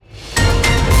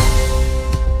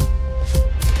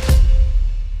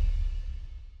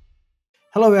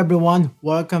Hello, everyone.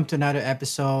 Welcome to another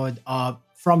episode of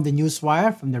From the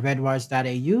Newswire from the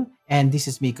redwires.au. And this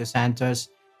is Miko Santos.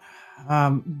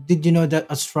 Did you know that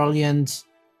Australians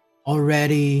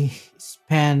already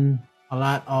spend a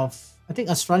lot of, I think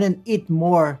Australians eat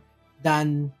more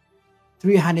than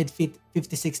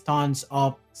 356 tons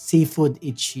of seafood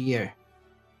each year.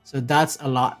 So that's a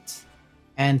lot.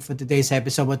 And for today's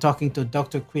episode, we're talking to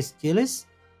Dr. Chris Gillis.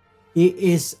 He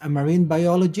is a marine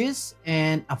biologist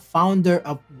and a founder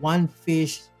of One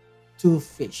Fish, Two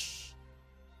Fish.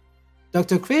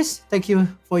 Dr. Chris, thank you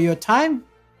for your time.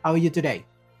 How are you today?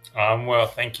 Well,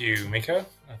 thank you, Miko.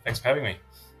 Thanks for having me.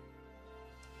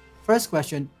 First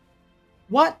question.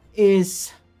 What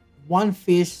is One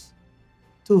Fish,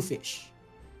 Two Fish?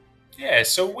 Yeah,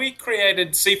 so we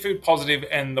created Seafood Positive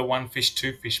and the One Fish,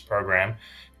 Two Fish program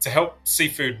to help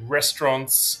seafood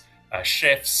restaurants,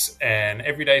 chefs, and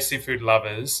everyday seafood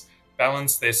lovers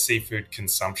balance their seafood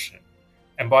consumption.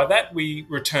 And by that, we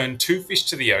return two fish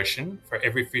to the ocean for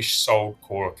every fish sold,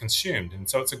 caught, or consumed. And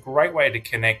so it's a great way to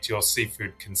connect your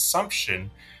seafood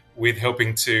consumption with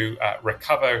helping to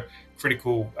recover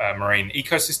critical marine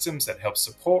ecosystems that help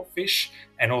support fish,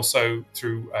 and also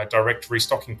through direct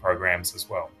restocking programs as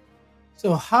well.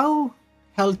 So, how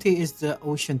healthy is the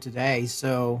ocean today?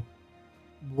 So,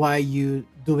 why are you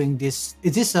doing this?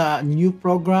 Is this a new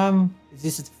program? Is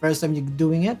this the first time you're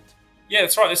doing it? Yeah,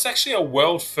 that's right. It's actually a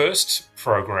world first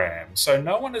program. So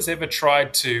no one has ever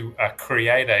tried to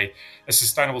create a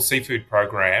sustainable seafood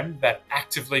program that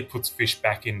actively puts fish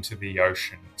back into the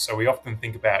ocean. So we often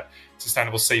think about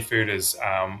sustainable seafood as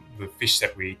the fish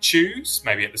that we choose,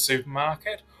 maybe at the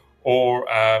supermarket, or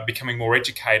becoming more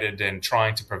educated and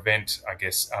trying to prevent,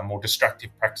 more destructive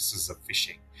practices of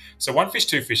fishing. So One Fish,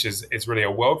 Two Fish is really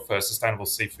a world first sustainable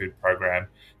seafood program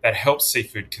that helps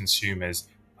seafood consumers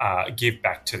give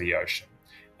back to the ocean.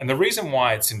 And the reason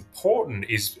why it's important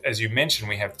is, as you mentioned,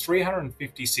 we have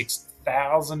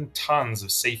 356,000 tonnes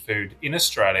of seafood in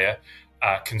Australia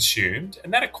consumed,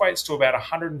 and that equates to about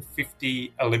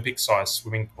 150 Olympic-sized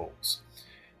swimming pools.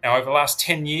 Now, over the last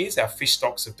 10 years, our fish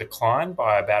stocks have declined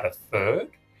by about a third,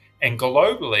 and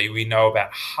globally, we know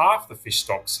about half the fish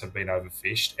stocks have been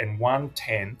overfished and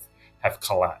 1/10 have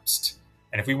collapsed.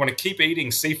 And if we want to keep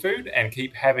eating seafood and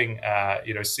keep having,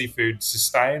 seafood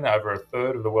sustain over a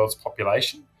third of the world's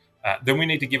population, then we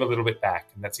need to give a little bit back.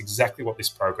 And that's exactly what this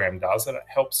program does. And it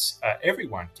helps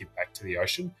everyone give back to the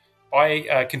ocean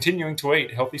by continuing to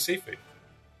eat healthy seafood.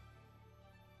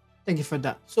 Thank you for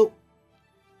that. So,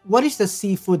 what is the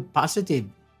seafood positive?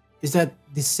 Is that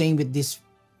the same with this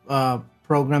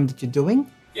program that you're doing?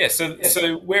 Yeah, so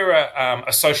we're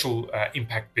a social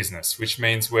impact business, which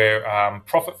means we're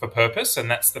profit for purpose, and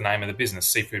that's the name of the business,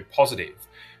 Seafood Positive.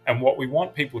 And what we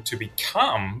want people to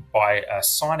become by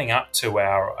signing up to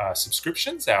our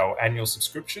subscriptions, our annual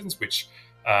subscriptions, which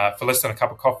for less than a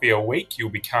cup of coffee a week, you'll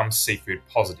become Seafood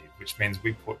Positive, which means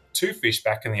we put two fish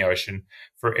back in the ocean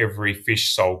for every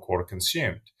fish sold, caught, or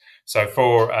consumed. So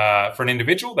for an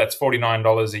individual, that's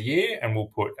 $49 a year, and we'll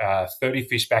put 30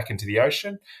 fish back into the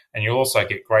ocean. And you'll also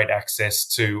get great access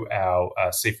to our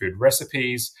seafood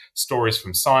recipes, stories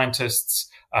from scientists,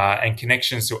 and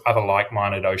connections to other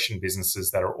like-minded ocean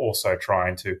businesses that are also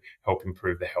trying to help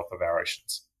improve the health of our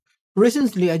oceans.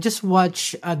 Recently, I just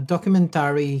watched a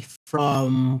documentary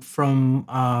from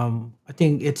I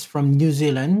think it's from New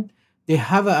Zealand. They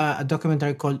have a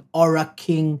documentary called Aura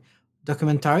King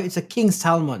documentary. It's a king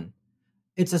salmon.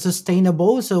 It's a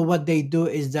sustainable. So what they do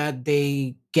is that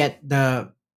they get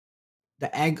the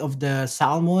egg of the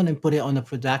salmon and put it on a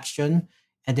production,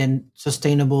 and then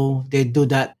sustainable. They do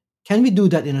that. Can we do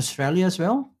that in Australia as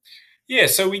well? Yeah,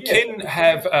 so we can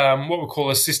have what we call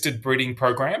assisted breeding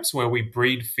programs where we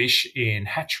breed fish in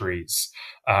hatcheries.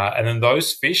 And then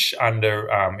those fish under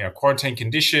quarantine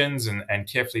conditions and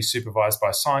carefully supervised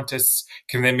by scientists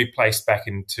can then be placed back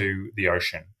into the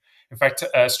ocean. In fact,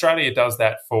 Australia does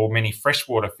that for many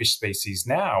freshwater fish species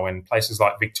now. In places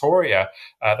like Victoria,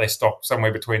 they stock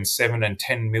somewhere between 7 and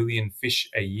 10 million fish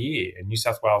a year. And New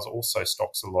South Wales also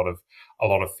stocks a lot of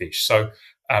fish. So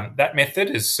that method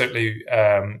is certainly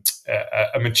a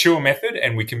mature method,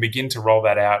 and we can begin to roll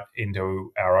that out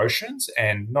into our oceans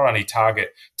and not only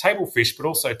target table fish, but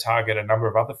also target a number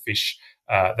of other fish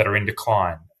that are in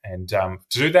decline. And to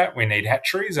do that, we need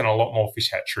hatcheries and a lot more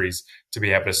fish hatcheries to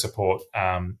be able to support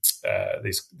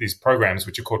these programs,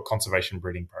 which are called conservation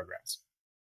breeding programs.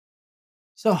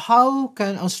 So how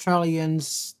can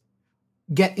Australians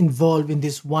get involved in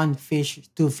this one fish,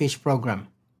 two fish program?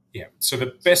 Yeah. So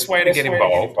the best way to get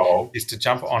involved is to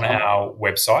jump on our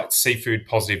website,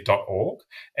 seafoodpositive.org,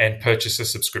 and purchase a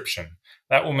subscription.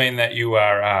 That will mean that you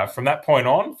are, from that point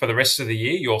on, for the rest of the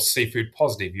year, you're seafood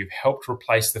positive. You've helped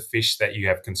replace the fish that you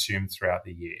have consumed throughout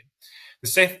the year.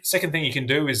 The second thing you can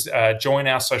do is join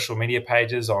our social media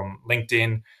pages on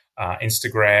LinkedIn,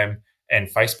 Instagram, and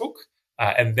Facebook.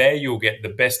 And there you'll get the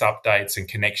best updates and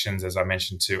connections, as I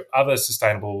mentioned, to other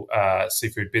sustainable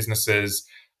seafood businesses,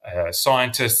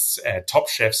 scientists, top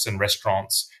chefs, and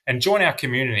restaurants, and join our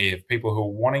community of people who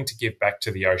are wanting to give back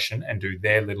to the ocean and do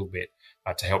their little bit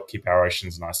to help keep our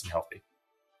oceans nice and healthy.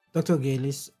 Dr.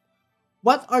 Galis,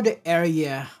 what are the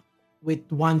area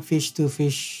with one fish, two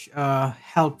fish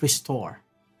help restore?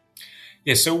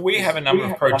 Yeah, so we have a number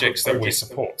of projects that we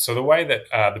support. So the way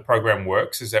that the program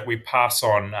works is that we pass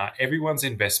on everyone's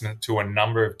investment to a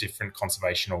number of different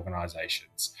conservation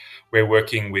organisations. We're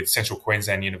working with Central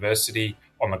Queensland University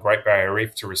on the Great Barrier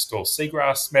Reef to restore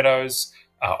seagrass meadows,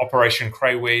 Operation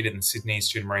Crayweed in the Sydney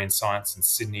Institute of Marine Science in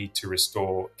Sydney to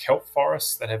restore kelp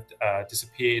forests that have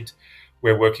disappeared.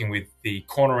 We're working with the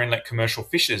Corner Inlet commercial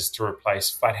fishers to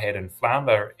replace flathead and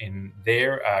flounder in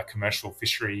their commercial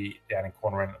fishery down in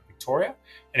Corner Inlet, Victoria.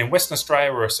 And in Western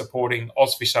Australia, we're supporting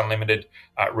Ozfish Unlimited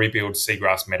rebuild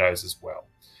seagrass meadows as well.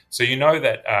 So you know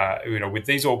that with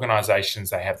these organisations,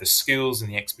 they have the skills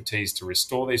and the expertise to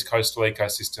restore these coastal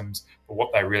ecosystems. But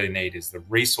what they really need is the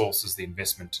resources, the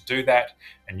investment to do that.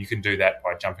 And you can do that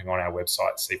by jumping on our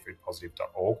website,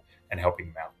 seafoodpositive.org, and helping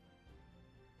them out.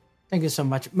 Thank you so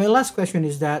much. My last question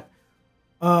is that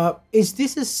is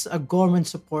this is a government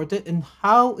supported, and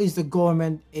how is the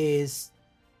government is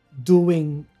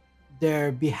doing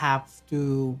their behalf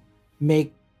to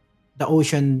make the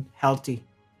ocean healthy?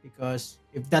 Because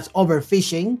if that's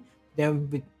overfishing, then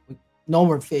with no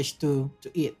more fish to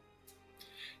eat.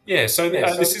 Yeah, so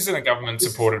this isn't a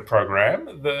government-supported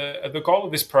program. The goal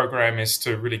of this program is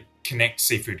to really connect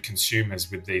seafood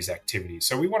consumers with these activities.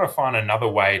 So we want to find another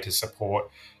way to support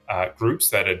groups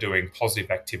that are doing positive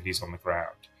activities on the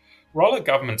ground. Role of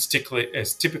governments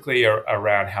is typically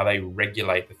around how they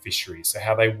regulate the fisheries, so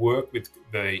how they work with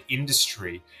the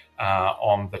industry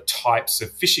on the types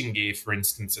of fishing gear, for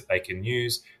instance, that they can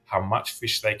use, how much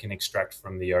fish they can extract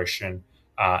from the ocean,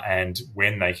 and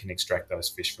when they can extract those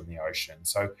fish from the ocean.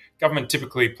 So government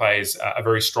typically plays a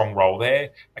very strong role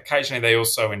there. Occasionally, they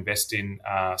also invest in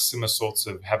similar sorts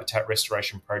of habitat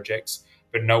restoration projects,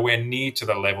 but nowhere near to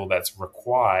the level that's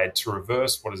required to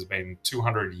reverse what has been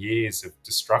 200 years of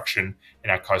destruction in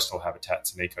our coastal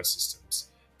habitats and ecosystems.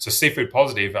 So Seafood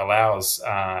Positive allows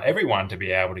everyone to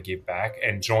be able to give back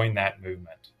and join that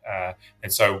movement.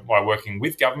 And so by working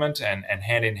with government and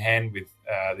hand in hand with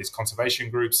these conservation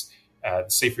groups, the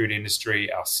seafood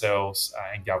industry, ourselves,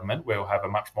 and government, we'll have a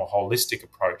much more holistic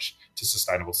approach to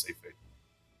sustainable seafood.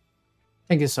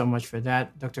 Thank you so much for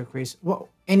that, Dr. Chris. Well,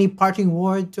 any parting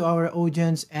word to our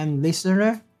audience and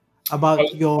listener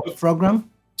about your program?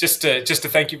 Just to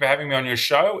thank you for having me on your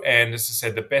show. And as I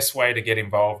said, the best way to get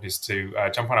involved is to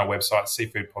jump on our website,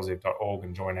 seafoodpositive.org,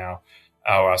 and join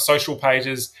our social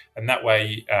pages. And that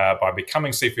way, by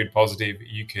becoming seafood positive,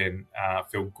 you can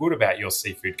feel good about your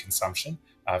seafood consumption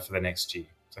for the next year.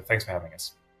 So thanks for having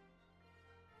us.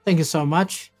 Thank you so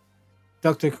much,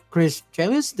 Dr. Chris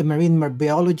Chelis, the marine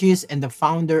biologist and the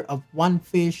founder of One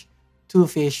Fish, Two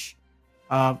Fish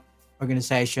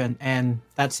organization. And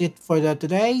that's it for the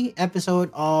today episode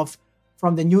of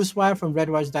From the Newswire from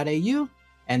redwires.au.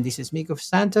 And this is Miko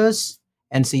Santos,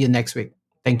 and see you next week.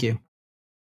 Thank you.